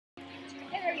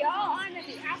y'all. I'm at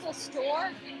the Apple Store,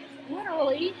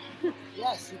 literally.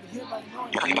 Yes, you can hear my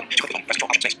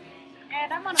noise.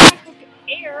 And I'm on a MacBook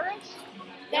Air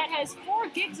that has 4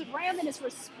 gigs of RAM and is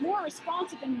more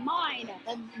responsive than mine.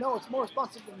 And no, it's more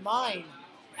responsive than mine.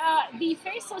 The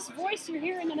faceless voice you're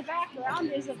hearing in the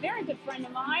background is a very good friend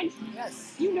of mine.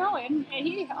 Yes. You know him, and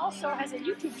he also has a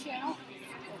YouTube channel.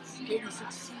 It's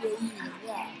 86CAE,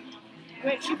 yeah.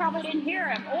 Which you probably didn't hear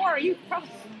him, or you probably,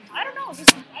 I don't know, I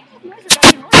don't know if Razor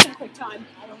got worse in QuickTime.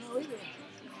 I don't know either.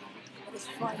 Let's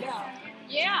find out.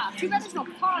 Yeah, too bad there's no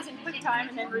pause in QuickTime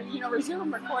and then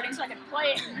resume recording so I can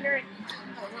play it and hear it.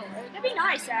 I know, right? That'd be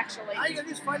nice, actually. I gotta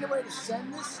just find a way to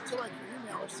send this to like your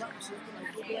email or something so you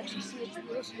can actually see it. You can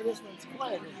listen to this when it's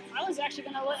playing. I was actually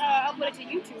gonna upload it to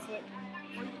YouTube, but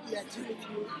yeah, too. If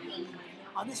you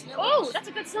on this network. Oh, that's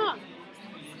a good song.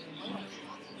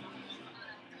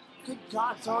 Good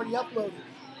God, it's already uploaded.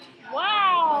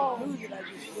 Wow. My food that I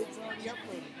just did, it's already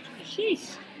uploaded.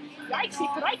 Sheesh. Yikesy.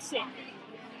 I'm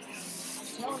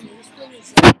telling you, this thing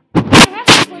is. I haven't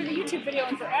uploaded a YouTube video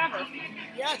in forever.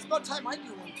 Yeah, it's about time I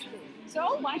do one too.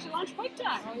 So, why don't you launch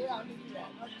QuickTime? Oh yeah, I'm gonna do that.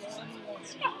 Okay, I'm gonna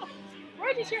do that.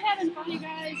 We're just here having fun, you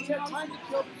guys. We have time to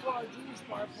kill before our Genius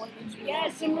Bar appointments.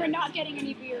 Yes, and we're not getting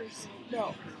any beers.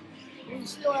 No. We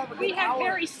still have a good We have hour.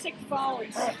 very sick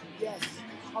phones. Yes.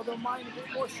 Although mine is a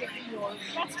bit more sick than yours.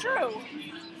 That's true.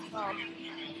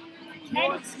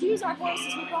 And excuse our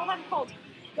voices, we all have a cold.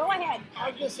 Go ahead. I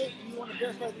was going to say, do you want to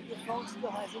verify that your phone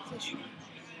still has its issue?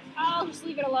 I'll just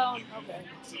leave it alone. Okay.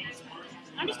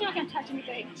 I'm just not going to touch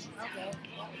anything. Okay.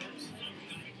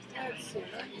 Let's see.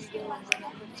 Let me go and run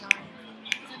up in time.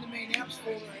 It's in the main apps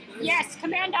folder, I believe. Yes,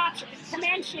 Command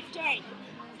Shift A.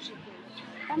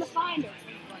 On the Finder.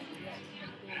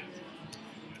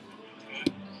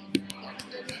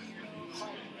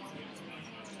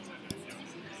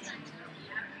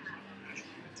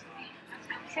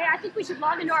 Hey, I think we should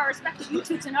log into our respective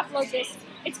YouTubes and upload this.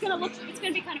 It's gonna be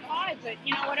kind of odd, but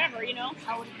whatever,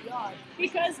 How would it be odd?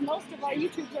 Because most of our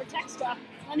YouTubes are tech stuff.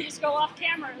 Let me just go off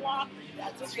camera and off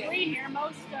the okay. screen here.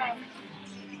 Most of our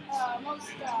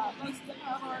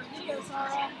videos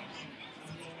are,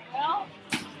 well,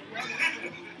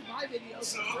 my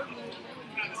videos are certainly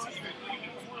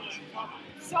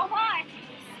so am I.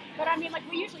 But I mean, like,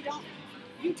 we usually don't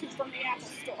YouTube from the Apple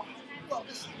Store. Well,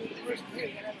 this is the first here.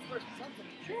 You gotta have a first something.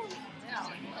 True. Yeah,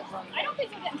 I don't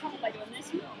think we'll get in trouble by doing this.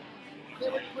 They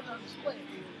would put it on display.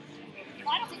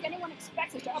 I don't think anyone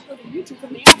expects us to upload a YouTube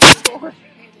from the Apple Store.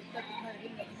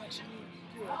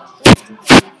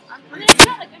 I mean, it's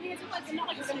not like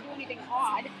we're going to do anything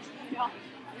odd, If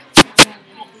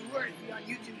we were, it'd be on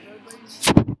YouTube,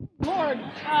 everybody's. Lord,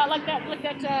 like that, what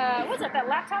was that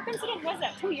laptop incident? Was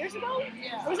that 2 years ago?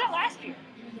 Yeah. Or was that last year?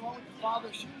 You mean the one with the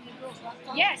father shooting the girl's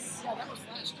laptop? Yes. Yeah, that was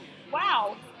last year.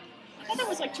 Wow. I thought that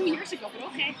was like 2 years ago, but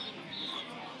okay.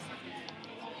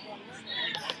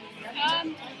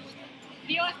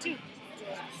 VOF2.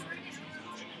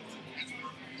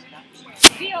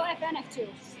 VOFNF2.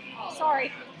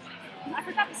 Sorry. I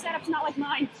forgot the setup's not like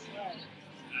mine.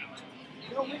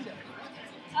 No window.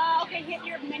 Okay, hit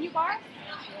your menu bar.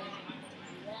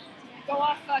 Go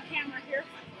off camera here.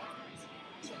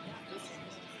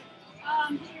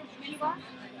 Hit your menu bar.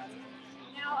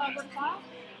 Now go to file.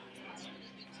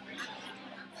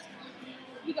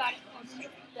 You got it.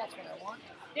 That's what I want.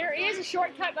 There is a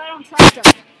shortcut, but I don't trust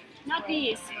them. Not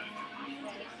these.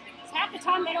 Half the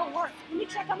time they don't work. Let me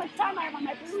check how much time I have on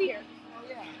my blue here. Oh,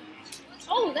 yeah.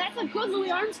 Oh, that's a good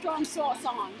Louis Armstrong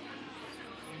song.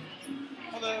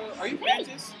 Hello, are you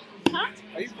Francis? Huh?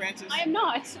 Are you Francis? I am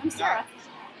not. I'm Sarah.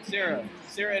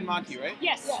 Sarah and Monty, right?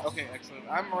 Yes. Okay, excellent.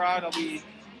 I'm Murad. I'll be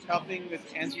helping with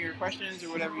answering your questions or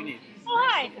whatever you need. Oh,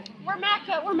 hi. We're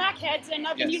Mac heads, and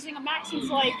I've been using a Mac since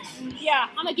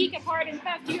I'm a geek at heart. In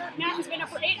fact, your Mac has been up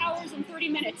for 8 hours and 30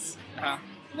 minutes.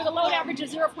 With a load average of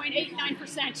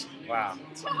 0.89%. Wow.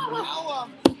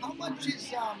 How much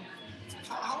is how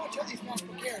much are these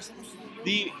MacBook Airs?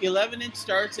 The 11-inch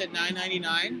starts at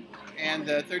 $999, and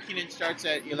the 13-inch starts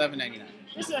at $1199.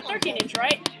 This is a 13-inch,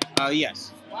 right?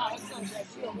 Yes. Wow, that sounds like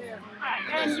real there.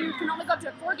 And you can only go up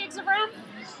to 4 gigs of RAM?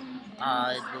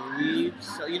 I believe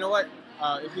so. You know what?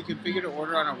 If we configure to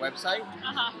order on our website,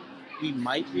 we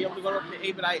might be able to go up to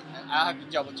 8, but I'll have to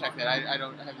double check that. I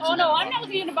don't have. Oh no, I'm not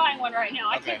looking into buying one right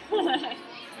now. Okay.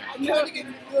 I'm trying to get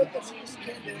good, but she just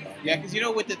can't do that. Yeah, because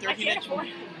with the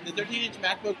 13-inch,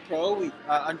 MacBook Pro,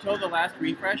 until the last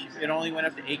refresh, it only went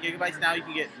up to 8 gigabytes. Now you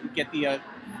can get the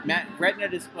Retina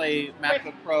display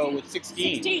MacBook Pro with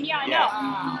 16. 16, yeah, I know.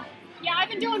 Yeah, I've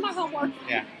been doing my homework.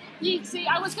 Yeah. You see,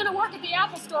 I was going to work at the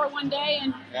Apple Store one day,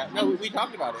 and no, we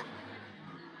talked about it.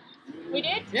 We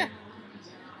did? Yeah.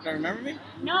 Don't remember me?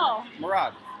 No.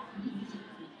 Murad.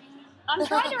 I'm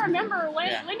trying to remember when.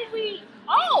 Yeah. When did we?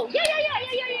 Oh,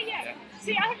 yeah.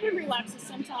 See, I have memory lapses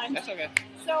sometimes. That's okay.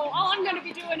 So all I'm going to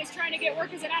be doing is trying to get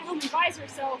work as an at-home advisor.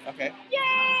 So. Okay.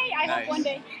 Yay! I hope one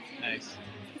day. Nice.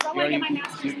 Because I want to get my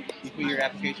master's. You put your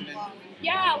application in?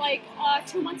 Yeah, like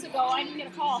 2 months ago, I didn't get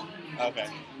a call. Okay.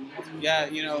 Yeah,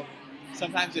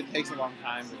 sometimes it takes a long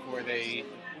time before they,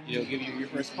 give you your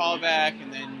first call back,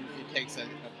 and then it takes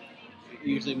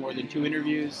usually more than 2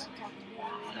 interviews.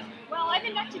 Well, I've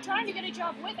been actually trying to get a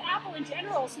job with Apple in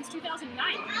general since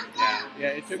 2009. Yeah,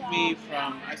 it took me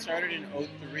I started in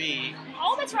 03.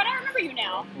 Oh, that's right, I remember you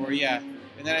now.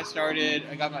 And then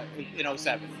I got my, in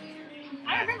 07.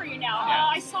 I remember you now. Yeah.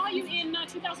 I saw you in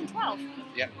 2012.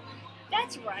 Yep.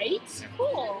 That's right. Yeah.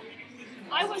 Cool.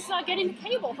 I was getting a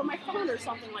cable for my phone or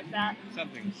something like that.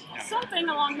 Something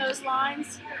along those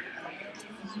lines.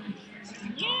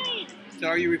 Yay! So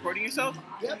are you recording yourself?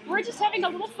 Yep. We're just having a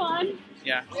little fun.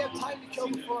 Yeah. We have time to kill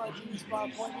before our Jimmy Spa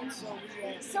appointment, so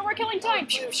So we're killing time.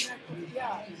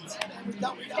 Yeah.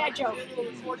 Bad joke.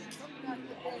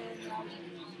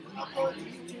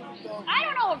 I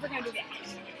don't know if we're going to do that.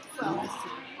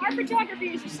 Our photography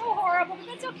is just so horrible, but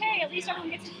that's okay. At least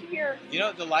everyone gets to hear.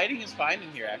 The lighting is fine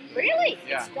in here, actually. Really?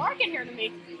 Yeah. It's dark in here to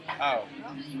me. Oh.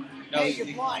 No, Hey, you're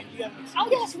blind. Oh,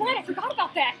 yeah, that's right. I forgot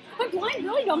about that. I'm blind,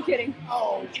 really? No, I'm kidding.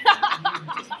 Oh.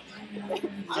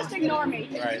 Just ignore me.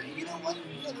 Right. You know what?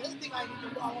 The other thing I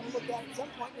want to look at some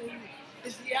point maybe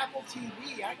is the Apple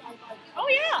TV. Oh,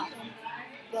 yeah.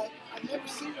 But I've never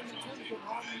seen them in terms of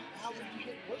how would you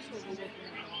get voiceover working.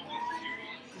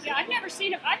 Yeah, I've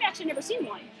actually never seen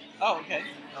one. Oh, okay.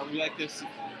 Would you like to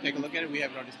take a look at it? We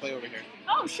have it on display over here.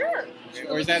 Oh, sure. Okay.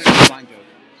 Or is that a blind joke?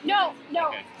 No.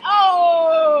 Okay.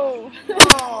 Oh!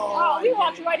 Oh, we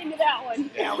walked right into that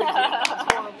one. Yeah, we did.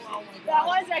 That's horrible. Oh, my God. That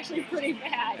was actually pretty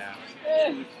bad.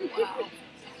 Yeah. Wow.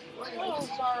 Well, this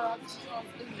is our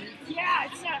thing. Yeah,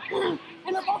 it's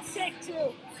and we're both sick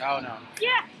too. Oh, no.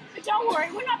 Yeah, but don't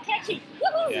worry, we're not catchy.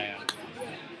 Woohoo! Yeah.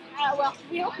 Well,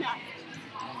 we hope not.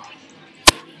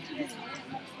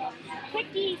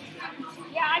 Quickie.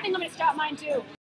 Yeah, I think I'm gonna stop mine too.